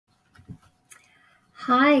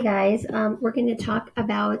Hi guys, we're going to talk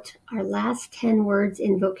about our last 10 words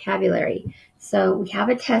in vocabulary. So we have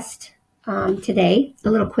a test today, a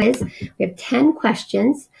little quiz. We have 10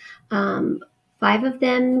 questions. 5 of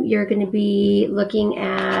them you're going to be looking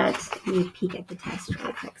at. Let me peek at the test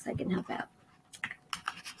real quick so I can help out.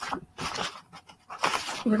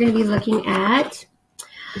 We're going to be looking at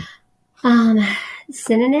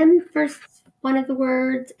synonym for one of the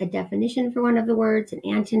words, a definition for one of the words, an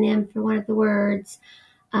antonym for one of the words,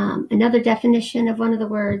 another definition of one of the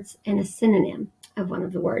words, and a synonym of one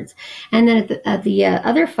of the words. And then the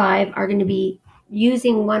other 5 are going to be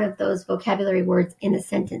using one of those vocabulary words in a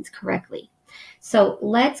sentence correctly. So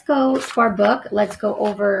let's go to our book. Let's go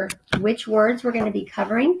over which words we're going to be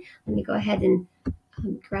covering. Let me go ahead and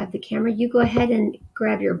grab the camera. You go ahead and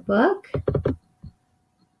grab your book.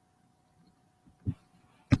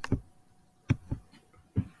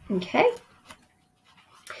 Okay.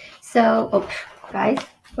 So, guys,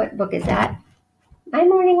 what book is that? My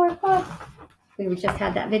morning workbook. We just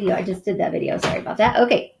had that video. I just did that video. Sorry about that.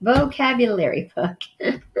 Okay, vocabulary book.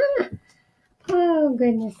 Oh,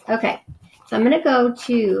 goodness. Okay, so I'm going to go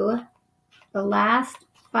to the last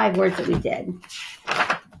 5 words that we did.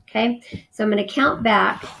 Okay, so I'm going to count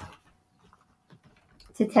back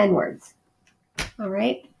to 10 words. All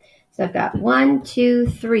right, so I've got 1, 2,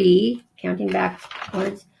 3, counting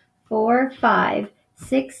backwards, 4, 5,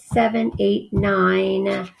 6, 7, 8,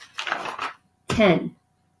 9, 10.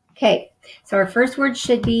 Okay, so our first word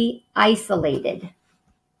should be isolated.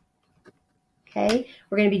 Okay,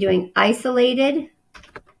 we're going to be doing isolated,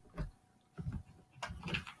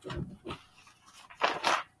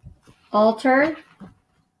 alter,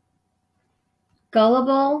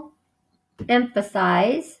 gullible,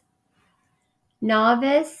 emphasize,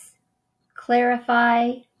 novice,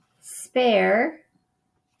 clarify, spare,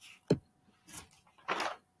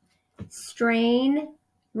 strain,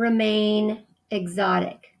 remain,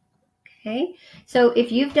 exotic. Okay, so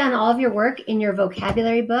if you've done all of your work in your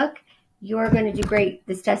vocabulary book, you're going to do great.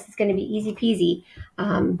 This test is going to be easy peasy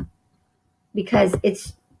because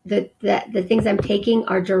it's the things I'm taking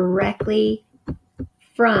are directly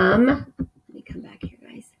from, let me come back here,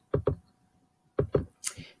 guys.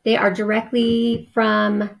 They are directly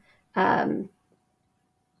from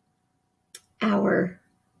our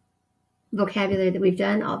vocabulary that we've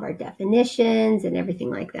done, all of our definitions and everything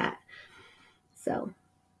like that. So,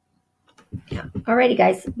 yeah. Alrighty,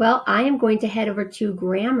 guys. Well, I am going to head over to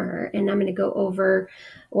grammar, and I'm going to go over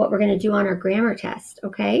what we're going to do on our grammar test,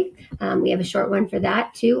 okay? We have a short one for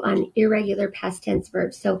that, too, on irregular past tense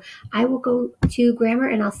verbs. So I will go to grammar,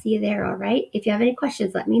 and I'll see you there, all right? If you have any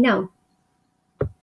questions, let me know.